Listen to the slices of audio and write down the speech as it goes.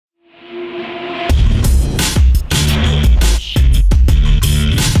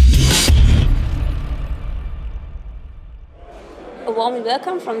warmly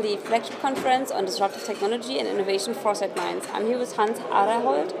welcome from the flagship conference on disruptive technology and innovation, Foresight Minds. I'm here with Hanns-Bertin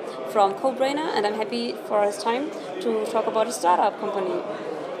Aderhold from Cobrainer, and I'm happy for his time to talk about a startup company.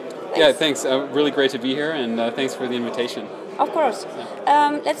 Thanks. Yeah, thanks. Really great to be here, and thanks for the invitation. Of course.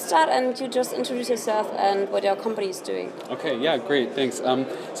 Yeah. Let's start, and you just introduce yourself and what your company is doing. Okay, yeah, great, thanks.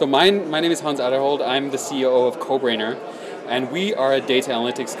 So my name is Hanns Aderhold. I'm the CEO of Cobrainer, and we are a data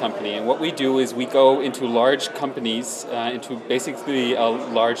analytics company. And what we do is we go into large companies, into basically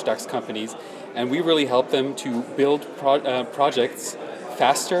large DAX companies, and we really help them to build projects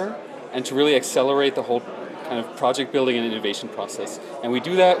faster and to really accelerate the whole kind of project building and innovation process. And we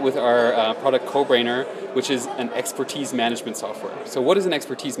do that with our product Cobrainer, which is an expertise management software. So what is an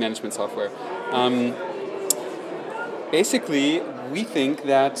expertise management software? Basically, we think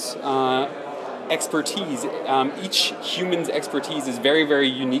that expertise, each human's expertise is very, very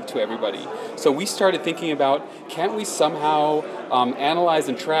unique to everybody. So we started thinking about, can't we somehow analyze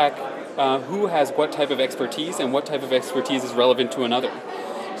and track who has what type of expertise and what type of expertise is relevant to another.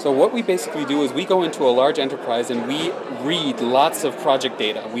 So what we basically do is we go into a large enterprise and we read lots of project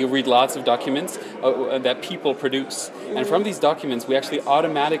data. We read lots of documents that people produce. And from these documents, we actually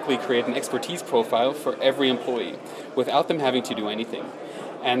automatically create an expertise profile for every employee without them having to do anything.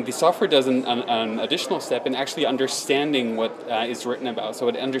 And the software does an additional step in actually understanding what is written about. So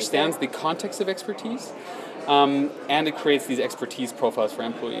it understands the context of expertise, and it creates these expertise profiles for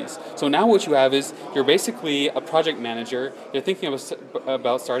employees. So now what you have is, you're basically a project manager, you're thinking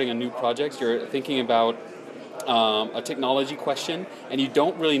about starting a new project, you're thinking about a technology question, and you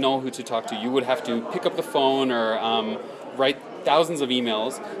don't really know who to talk to. You would have to pick up the phone or write thousands of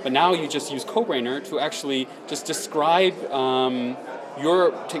emails, but now you just use Cobrainer to actually just describe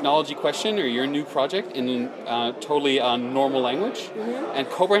your technology question or your new project in totally normal language, and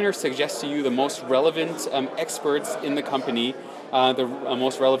Cobrainer suggests to you the most relevant experts in the company, the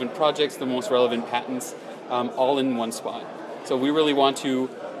most relevant projects, the most relevant patents, all in one spot. So we really want to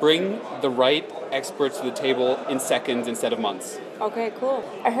bring the right experts to the table in seconds instead of months. Okay, cool.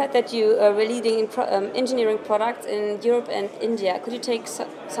 I heard that you are leading in engineering products in Europe and India. Could you take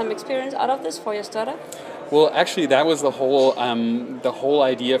some experience out of this for your startup? Well, actually, that was the whole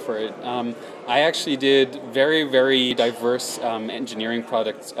idea for it. I actually did very, very diverse engineering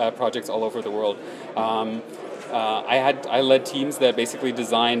projects all over the world. I led teams that basically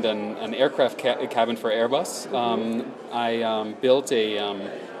designed an aircraft cabin for Airbus. I built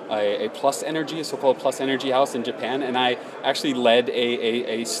a plus energy, a so-called plus energy house in Japan, and I actually led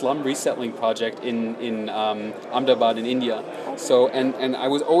a slum resettling project in Ahmedabad in India. So and I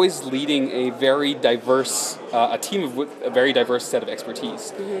was always leading a very diverse a team with a very diverse set of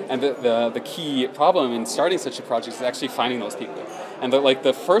expertise. And the key problem in starting such a project is actually finding those people. And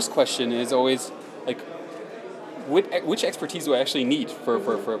the first question is always like, which expertise do I actually need for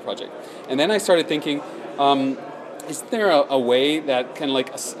a project? And then I started thinking, is there a way that kind of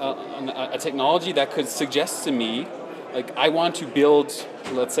like a technology that could suggest to me, like, I want to build,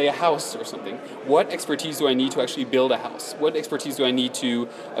 let's say, a house or something. What expertise do I need to actually build a house? What expertise do I need to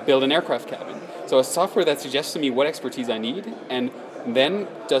build an aircraft cabin? So a software that suggests to me what expertise I need, and then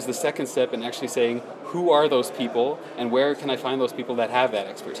does the second step in actually saying, who are those people and where can I find those people that have that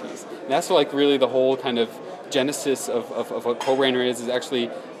expertise? And that's like really the whole kind of genesis of what Cobrainer is actually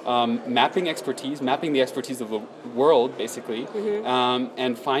mapping the expertise of the world, basically,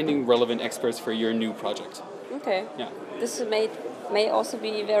 and finding relevant experts for your new project. Okay. Yeah. This may also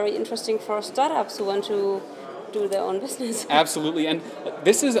be very interesting for startups who want to do their own business. Absolutely, and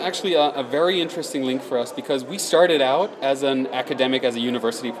this is actually a very interesting link for us because we started out as an academic, as a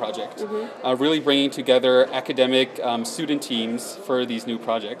university project, really bringing together academic student teams for these new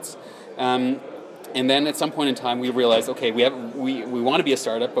projects. And then at some point in time, we realized, okay, we want to be a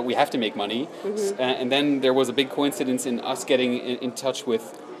startup, but we have to make money. And then there was a big coincidence in us getting in touch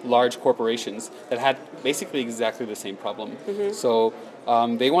with large corporations that had basically exactly the same problem. So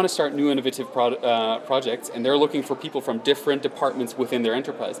they want to start new innovative projects, and they're looking for people from different departments within their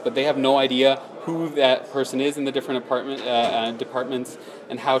enterprise, but they have no idea who that person is in the different departments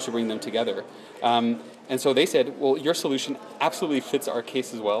and how to bring them together. And so they said, well, your solution absolutely fits our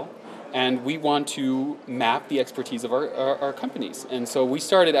case as well. And we want to map the expertise of our companies. And so we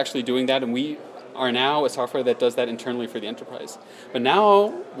started actually doing that, and we are now a software that does that internally for the enterprise. But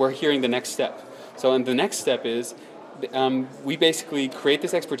now we're hearing the next step. So and the next step is we basically create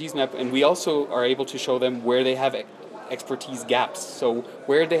this expertise map, and we also are able to show them where they have expertise gaps. So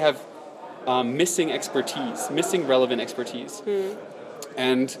where they have missing expertise, missing relevant expertise.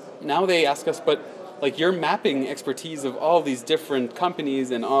 And now they ask us, but like, you're mapping expertise of all these different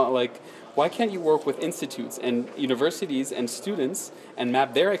companies and all, like, why can't you work with institutes and universities and students and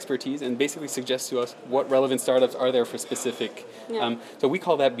map their expertise and basically suggest to us what relevant startups are there for specific. So we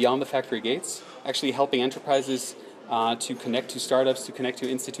call that Beyond the Factory Gates, actually helping enterprises to connect to startups, to connect to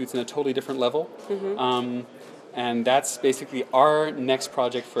institutes in a totally different level. And that's basically our next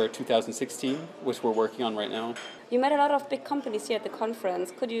project for 2016, which we're working on right now. You met a lot of big companies here at the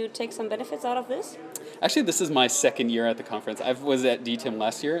conference. Could you take some benefits out of this? Actually, this is my second year at the conference. I was at DTIM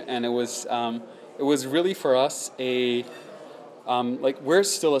last year, and it was really for us a we're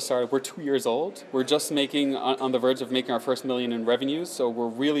still a startup. We're 2 years old. We're just making on the verge of making our first $1 million in revenues. So we're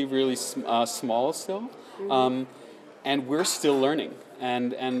really, really small still, and we're still learning.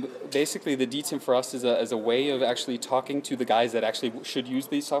 And basically, the DTIM for us is a way of actually talking to the guys that actually should use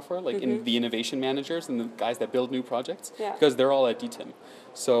these software, like in the innovation managers and the guys that build new projects, because they're all at DTIM.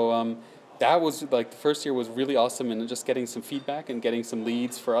 So that was like the first year was really awesome, and just getting some feedback and getting some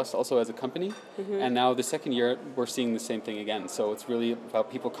leads for us also as a company. And now the second year we're seeing the same thing again. So it's really about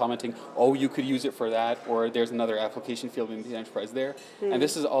people commenting, oh, you could use it for that, or there's another application field in the enterprise there. And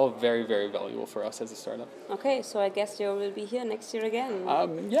this is all very, very valuable for us as a startup. Okay, so I guess you will be here next year again.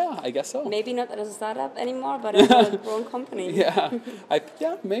 Yeah, I guess so. Maybe not as a startup anymore, but as a grown company.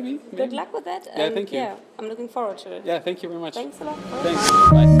 Maybe. Good luck with that. Yeah, thank you. Yeah, I'm looking forward to it. Yeah, thank you very much. Thanks a lot. Thanks.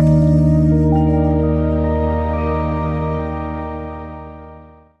 Bye.